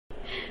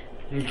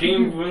You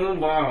came from the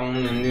bottom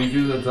and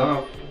into the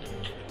top.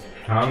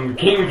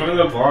 Came from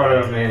the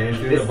bottom and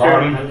into the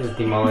bottom. I'm just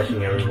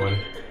demolishing everyone.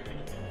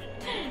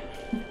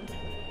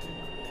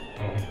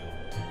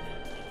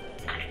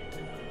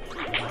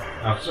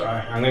 Oh,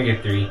 sorry. I'm gonna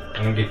get 3.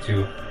 I'm gonna get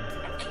 2.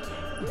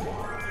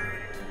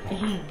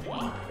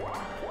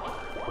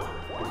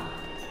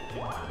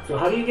 So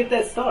how do you get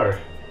that star?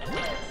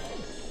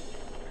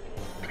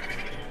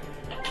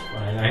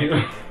 Fine, I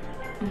know.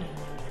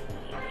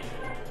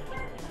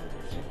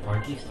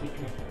 Sparky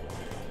sticker.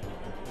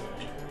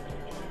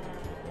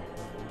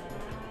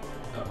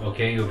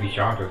 Okay, you'll be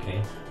shocked,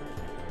 okay?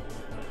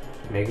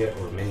 Mega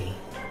or mini.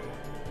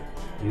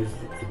 Use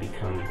it to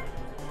become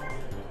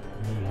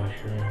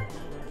mushroom.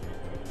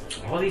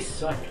 All these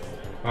suck.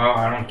 Well,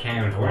 I don't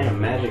can I want a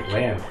magic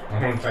lamp.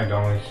 I want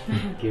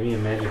 $5. Give me a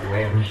magic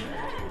lamp.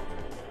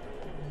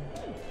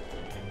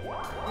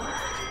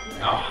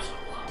 Oh, so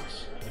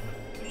close.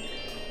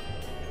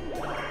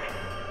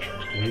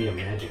 Give me a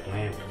magic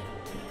lamp.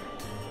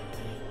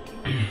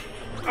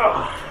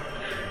 Oh.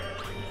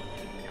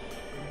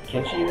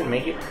 Can't you even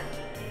make it?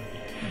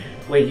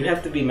 Wait, you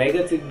have to be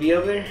mega to be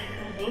up there?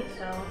 I think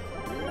so.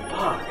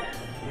 Fuck,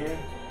 man.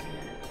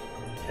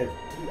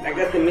 I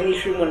got the mini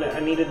shroom when I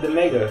needed the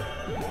mega.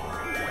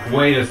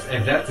 Wait if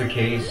that's the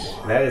case.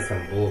 That is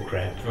some bull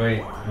crap.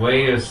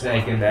 Wait a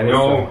second. That is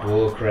some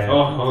bull crap.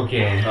 Oh,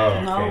 okay. Oh,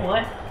 okay. No,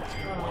 what?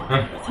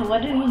 Huh? So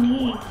what do you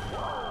need?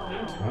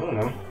 I don't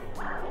know.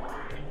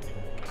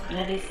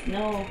 That is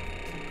no.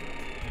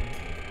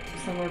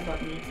 Somewhere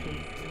but me,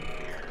 please.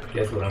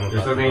 Guess what I'm about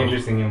There's something to do?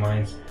 interesting in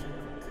mine.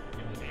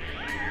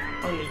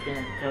 Oh, you're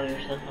gonna throw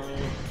yourself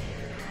away.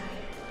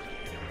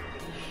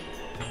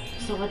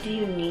 So what do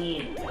you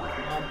need?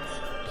 What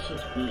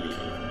should be?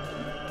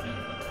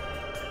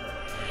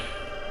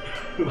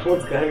 No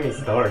one's got any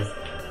stars.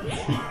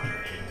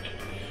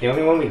 The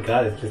only one we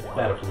got is just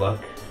out of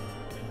luck.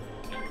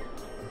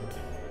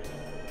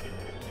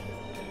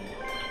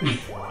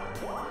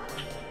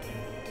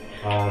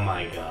 Oh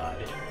my god.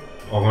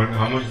 Oh,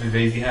 how much does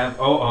Daisy have?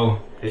 Oh.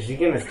 Is she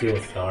gonna steal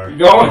a star?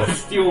 Don't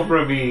steal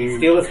from me.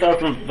 Steal a star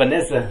from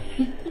Vanessa.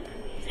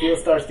 Steal a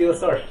star, steal a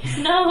star.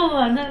 No,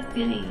 I'm not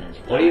stealing it.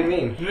 What do you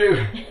mean?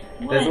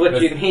 What? That's what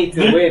you need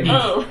to win.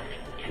 Oh.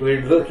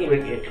 We're looking,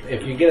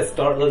 if you get a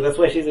star, look, that's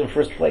why she's in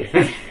first place.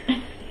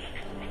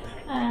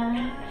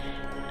 I'm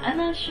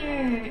not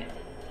sure.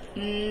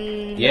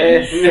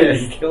 Yes,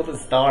 steal the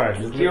star.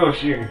 Steal,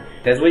 sure.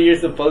 That's what you're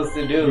supposed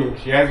to do.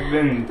 She has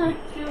been I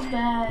feel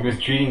bad.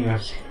 mistreating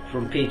us.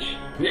 From Peach.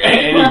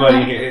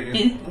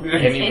 Anybody.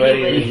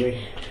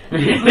 Anybody.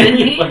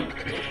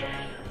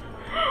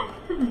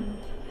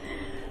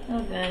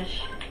 Oh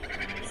gosh.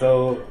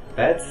 So,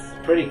 that's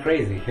pretty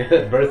crazy.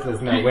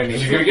 Bertha's not winning.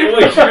 She's gonna get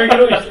away. She's gonna get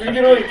away. She's gonna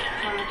get away.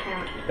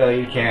 No,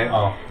 you can't.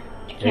 Oh.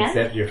 Can't?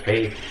 Accept your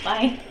fate.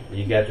 Bye.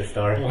 You got the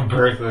star. Well,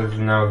 Bertha is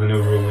now the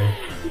new ruler.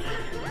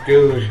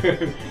 Dude,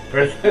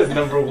 Bertha's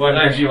number one.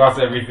 And she lost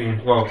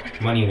everything. Well,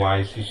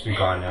 money-wise, she's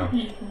gone now.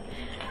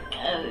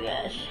 Oh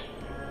gosh.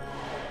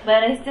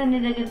 But I still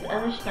need a good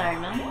other star,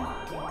 no?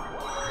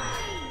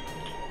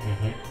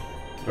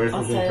 Bertha's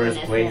Also, in first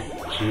place.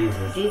 Vanessa.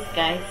 Jesus. These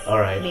guys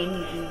Alright. made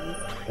me do this.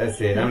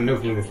 That's it. I'm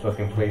nuking this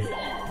fucking place.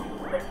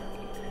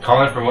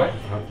 Calling for what?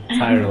 I'm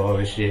tired of all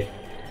this shit.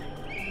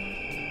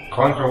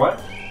 Calling for what?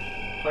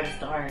 For the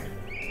star.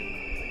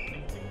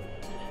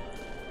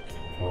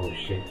 Oh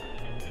shit.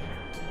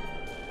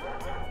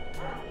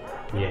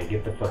 Yeah,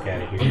 get the fuck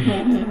out of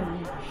here.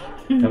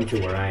 Come to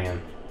where I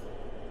am.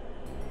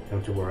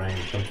 Come to where I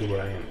am. Come to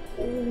where I am.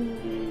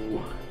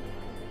 Ooh.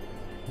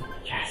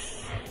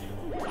 Yes.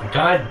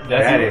 God,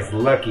 That is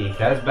lucky.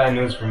 That's bad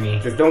news for me.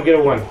 Just don't get a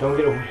 1. Don't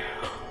get a 1.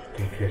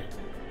 Okay, good.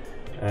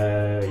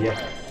 Yeah.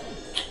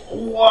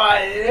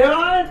 What?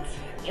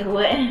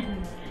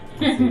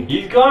 What?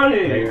 He's got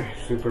it. There,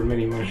 super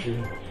mini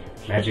mushroom.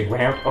 Magic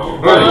lamp. Oh,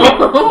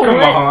 Come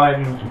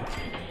on.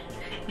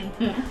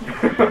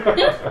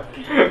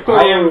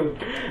 I am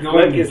Luck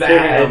going is turning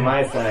bad. on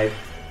my side.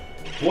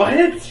 What?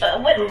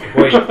 What?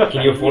 Wait,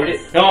 can you afford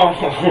it? No.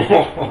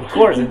 Of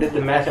course, I did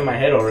the math in my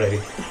head already.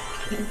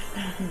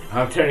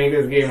 I'm turning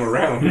this game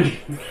around.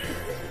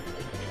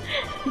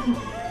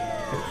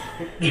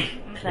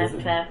 Clap,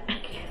 clap.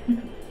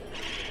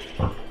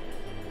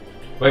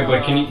 Wait,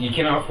 but you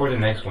cannot afford the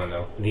next one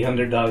though. The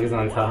underdog is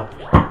on top.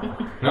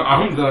 No,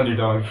 I'm the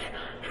underdog.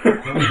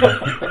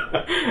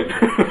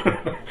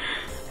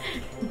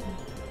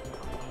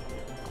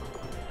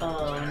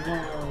 Oh no.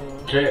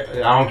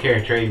 I don't care.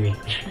 Trade me.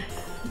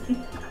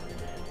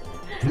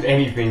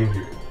 Anything.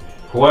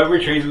 Whoever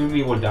trades with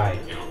me will die.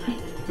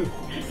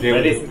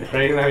 Freddy's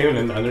not even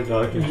an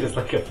underdog. He's just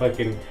like a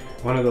fucking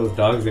one of those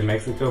dogs in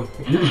Mexico.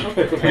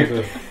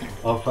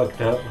 All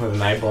fucked up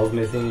with eyeballs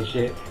missing and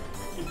shit.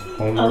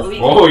 Homeless.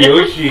 Oh,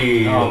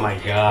 Yoshi. Oh my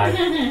god.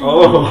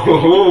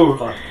 Oh.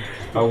 Fuck.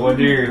 I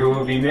wonder who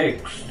will be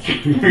next.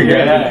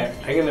 Yeah,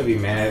 I'm gonna be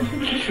mad.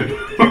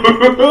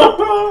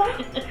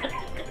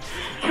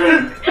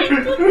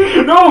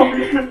 No!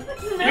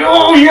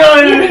 No, yes!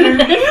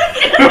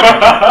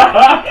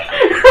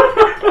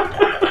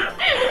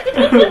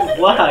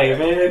 Why,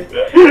 man?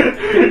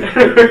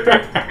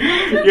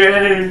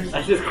 Yes.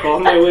 I just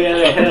crawled my way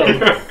out of hell.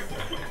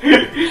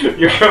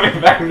 You're coming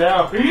back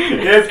now.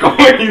 Yes,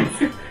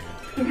 coins.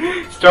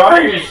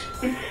 Stars.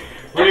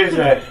 What is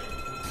that?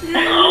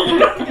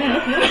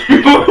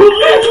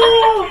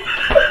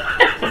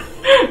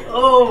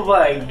 Oh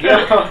my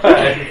god!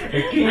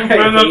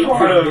 From the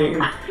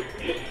bottom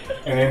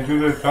and then to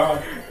the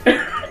top.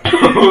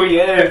 Oh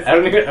yes. I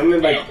don't even. I'm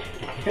in like.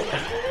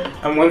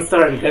 I'm 1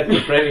 star in Death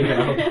of Freddy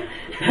now.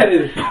 That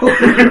is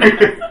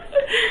bullshit.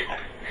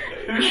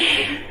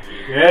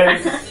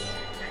 Yes.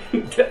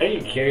 Are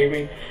you kidding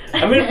me?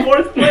 I'm in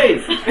 4th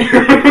place.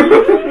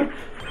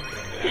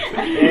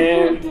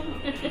 And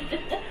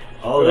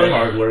all the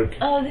hard work.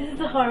 Oh, this is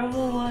a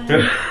horrible one.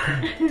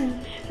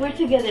 We're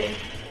together.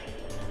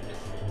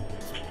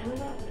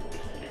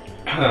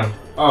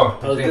 Oh,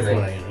 Oh, same this thing.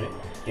 one I am, right?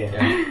 Yeah.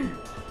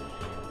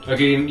 Yeah.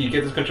 Okay, you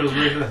get this controls,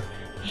 Marissa?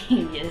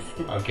 Yes.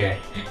 Okay.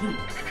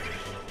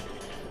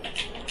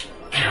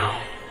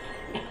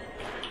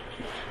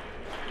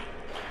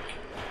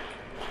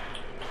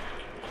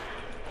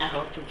 I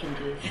hope we can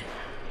do this.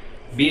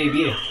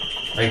 BA.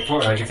 Like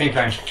at the same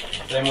time.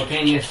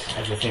 Simultaneous.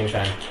 At the same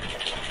time.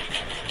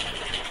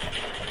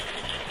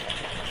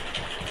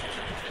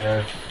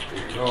 Yes.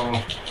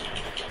 Go.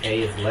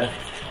 A is left.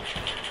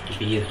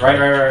 B is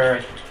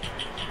Right.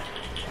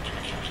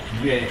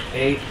 B,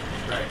 A.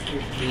 Right.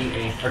 B,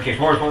 A. Okay,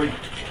 forward.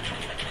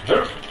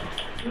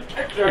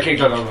 Okay,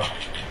 go.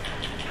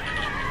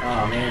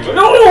 Oh man.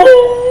 No!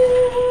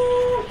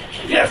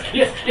 Yes. No.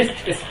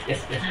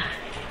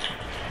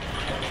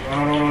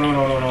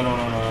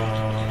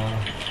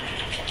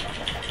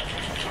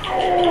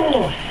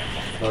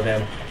 Slow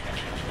down.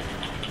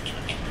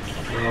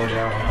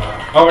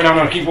 Oh,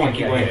 no, keep going.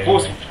 Yeah.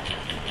 Full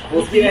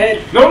speed ahead.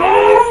 No!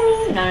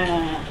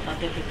 No.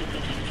 Okay.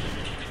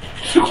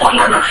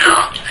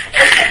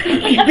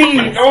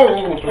 No!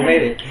 We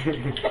made it.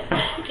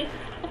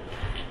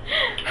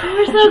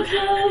 We're so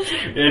close.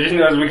 Yeah, just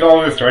knows we got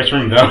all the stars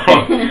from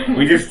them.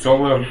 We just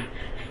stole them.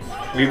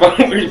 We're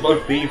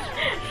both thieves.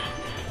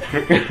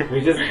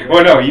 We just.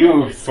 Oh no,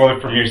 you stole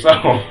it from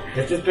yourself.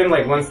 It's just been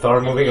like 1 star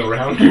moving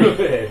around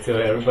to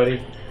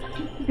everybody.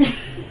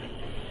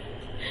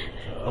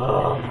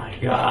 Oh my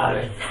god,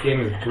 this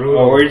game is brutal.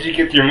 Oh, where'd you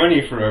get your money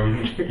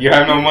from? You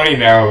have no money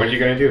now. What you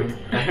gonna do?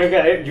 I don't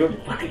got it.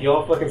 You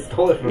all fucking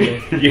stole it from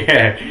me.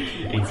 Yeah,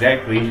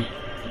 exactly.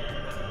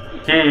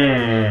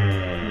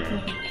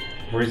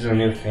 Where's the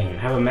new thing? I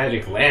have a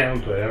magic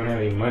lamp, but I don't have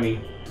any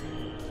money.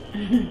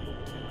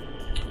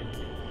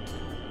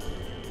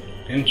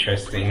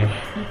 Interesting.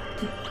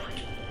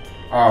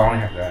 Oh, I only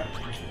have that.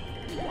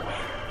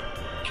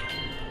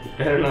 You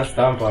better not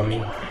stomp on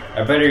me.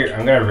 I'm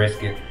gonna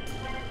risk it.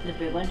 The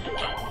big one?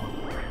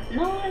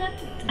 No, not.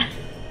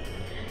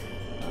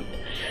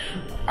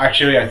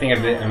 Actually, I think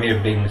I made a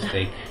big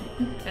mistake.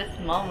 A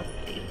small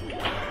mistake.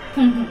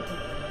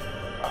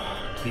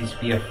 Please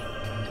be a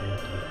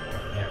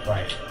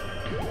 5.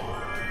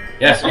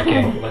 Yes,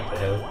 okay. What the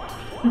hell?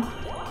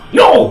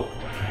 No!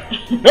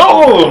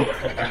 No!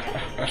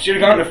 I should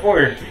have gone to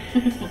 4.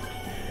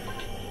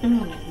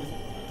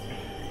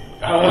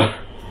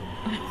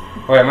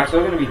 Wait, am I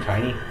still gonna be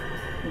tiny?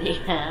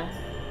 Yeah.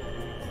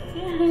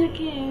 Yeah,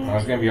 okay. Well,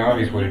 it's gonna be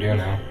obvious what to do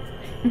now.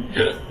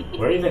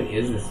 Where even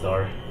is the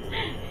star?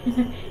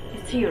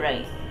 It's to your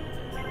right.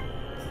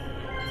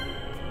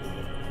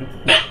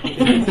 This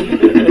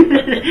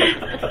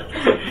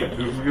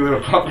is a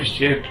little pop of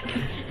shit.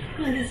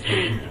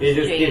 He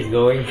just keeps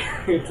going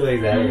until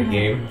he's out of the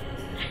game.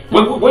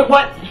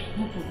 What?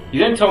 You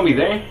didn't tell me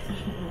there?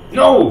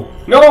 No!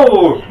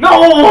 No!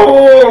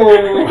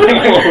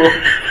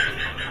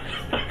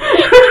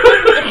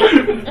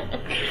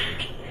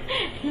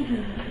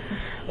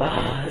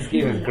 Ah, this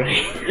game is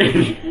great.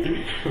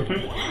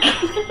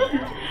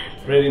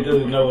 Freddy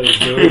doesn't know what he's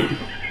doing.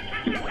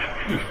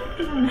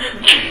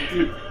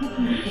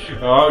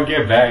 I'll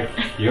get back.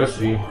 You'll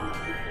see.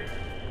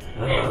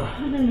 Fun.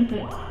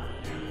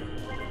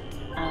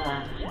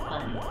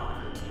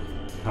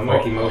 I'm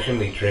like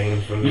emotionally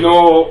drained from this.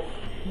 No!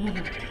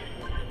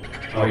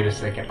 Oh, wait a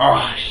second.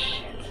 Oh,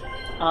 shit.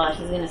 Oh,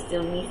 she's gonna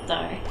steal me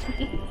star.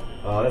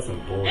 Oh, that's some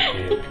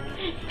bullshit.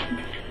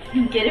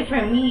 Get it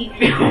from me.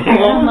 I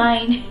don't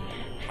mind.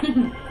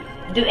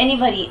 Do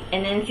anybody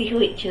and then see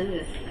who it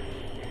chooses.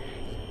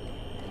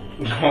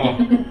 No.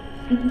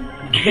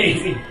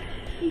 Crazy.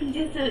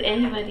 Just do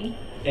anybody.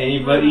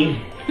 Anybody?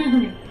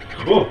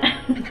 Oh.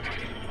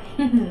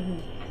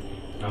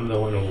 I'm the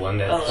one who won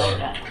that Oh, star.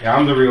 God. Yeah,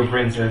 I'm the real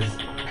princess.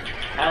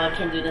 Oh, I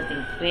can't do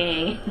nothing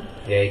big.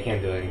 Yeah, you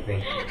can't do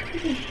anything.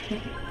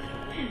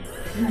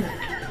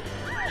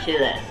 Should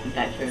that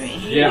back for me.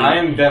 Yeah, I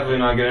am definitely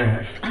not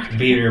gonna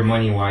beat her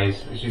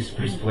money-wise. It's just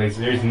first place.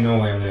 There's no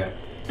way I'm gonna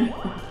do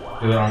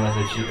it unless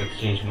I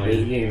exchange This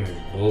money. game is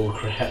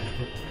bullcrap.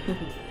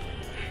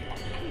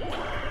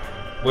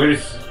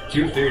 Where's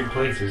 2 third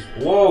places?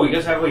 Whoa, you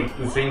guys have like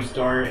the same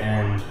star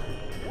and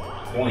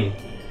coin.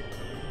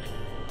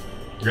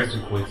 That's a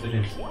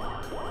coincidence.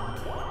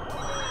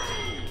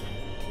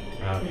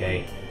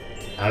 Okay.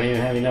 I don't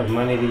even have enough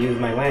money to use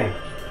my land.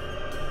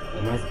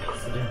 What am I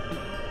supposed to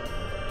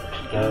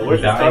do?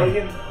 Where's the Die? star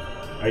again?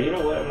 Or you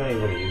know what? I'm not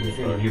even gonna use It's this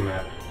in the one. view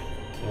map.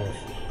 Let's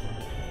see.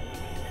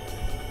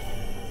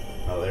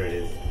 Oh, there it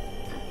is.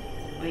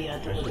 But you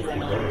have to Let's go just to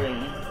keep another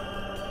going. way.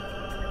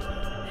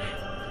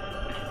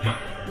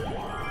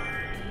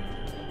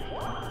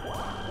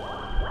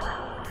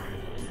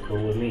 It's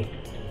cool with me.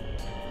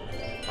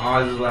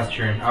 Oh, this is the last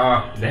turn.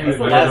 Oh, damn That's it, the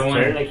but last the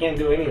turn. one. I can't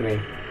do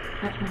anything.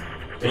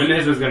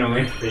 Menez was gonna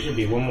win. There should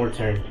be one more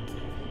turn.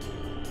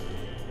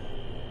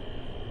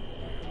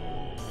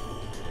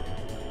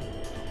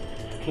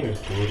 This game is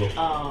brutal.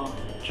 Oh.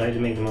 Tried to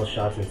make the most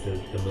shots into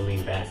the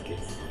moving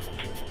baskets.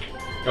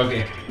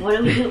 Okay. What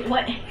do we do?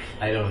 What?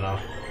 I don't know.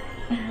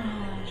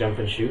 Jump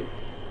and shoot?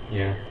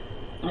 Yeah.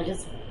 I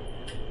just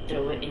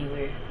throw it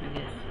anywhere, I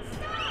guess.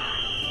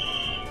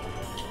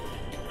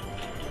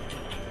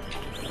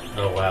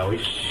 Oh wow,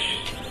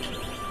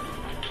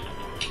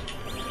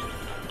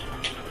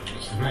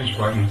 Smash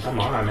buttons. come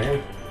on,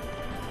 man.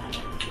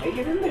 Make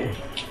it in there.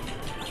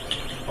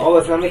 Oh,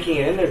 it's not making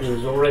it in there because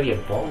there's already a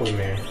ball in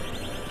there.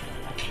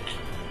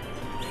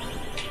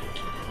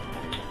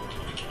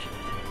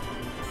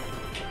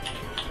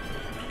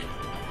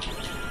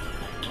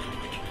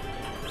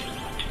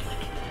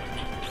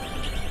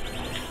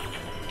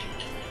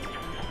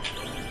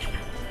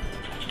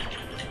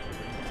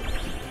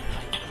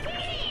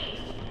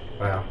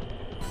 Wow.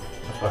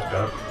 That's fucked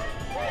up.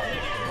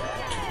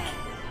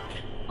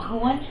 Who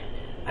won?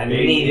 I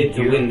Hey, needed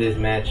to you. win this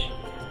match.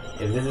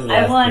 If this is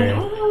I last won. turn,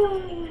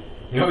 Ooh.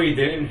 No, you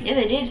didn't. Yes,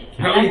 I did.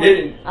 No, On that you one-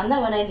 didn't. On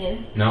that one, I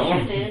did. No?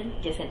 Sure did.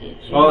 Yes, I did.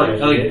 Oh, Yeah,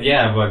 oh, you did.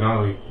 yeah, but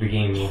not like the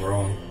game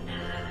overall.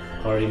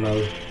 party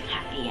mode.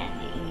 Happy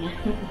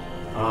ending.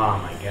 Oh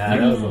my god,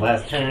 that was the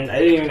last turn. I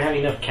didn't even have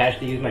enough cash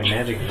to use my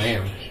magic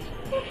lamp.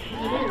 You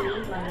didn't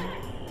need money.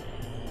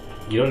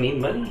 You don't need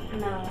money?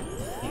 No.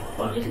 You You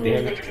fuck, just damn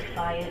needed it. to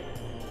buy it.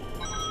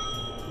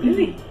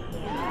 Really?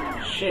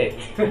 Yeah. Shit.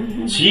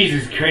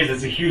 Jesus Christ,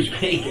 that's a huge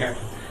pay gap.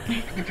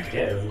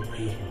 Yeah, it would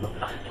be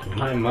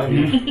my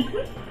money.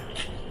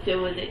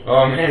 Deal with it.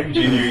 Oh man,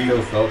 Junior, you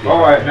So salty. Oh,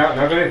 now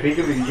that I think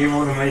of it, you gave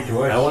all the money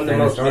to us. I won the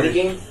and most stars. mini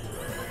games.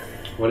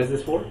 What is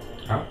this for?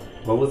 Huh?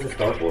 What was the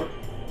star for?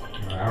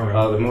 I don't know.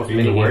 Oh, the most Being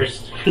the mini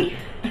worst.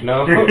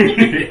 No,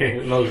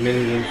 the most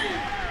mini games.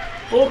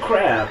 Oh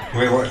crap!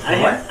 Wait, what?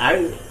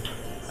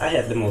 I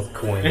had the most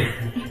coins.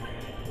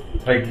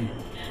 Like,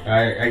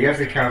 I guess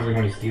it counts like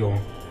when you steal.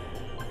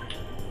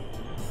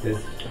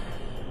 This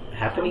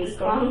happening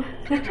star?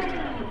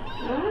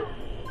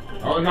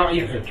 Oh, no,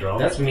 Is it draw?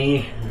 that's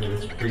me.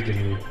 That's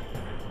freaking me.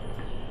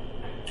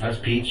 That's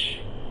Peach.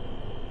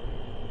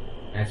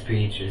 That's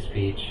Peach. It's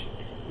Peach.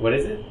 What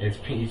is it? It's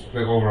Peach.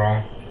 Like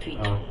overall, Tweet.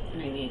 Oh,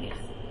 Maybe, I guess.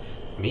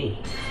 me.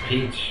 it's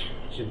Peach.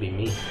 Should be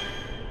me.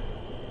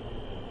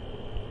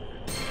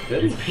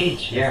 Really? It's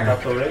Peach. It Yeah.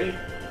 stopped already?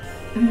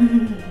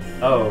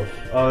 Oh,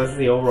 this is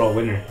the overall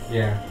winner.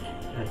 Yeah.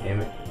 God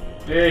damn it.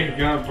 There you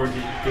go.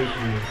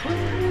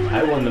 Participation.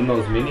 I won the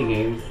most mini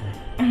games.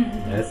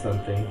 That's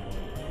something.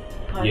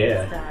 Party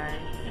Yeah. star.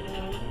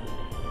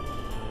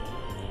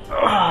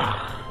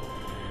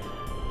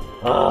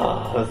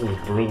 Oh, this is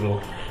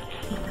brutal.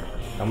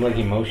 I'm like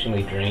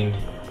emotionally drained.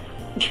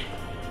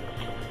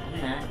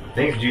 Nah.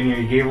 Thanks, Junior.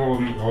 You gave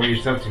all your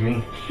stuff to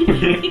me.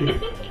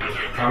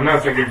 I'm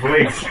not second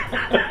place.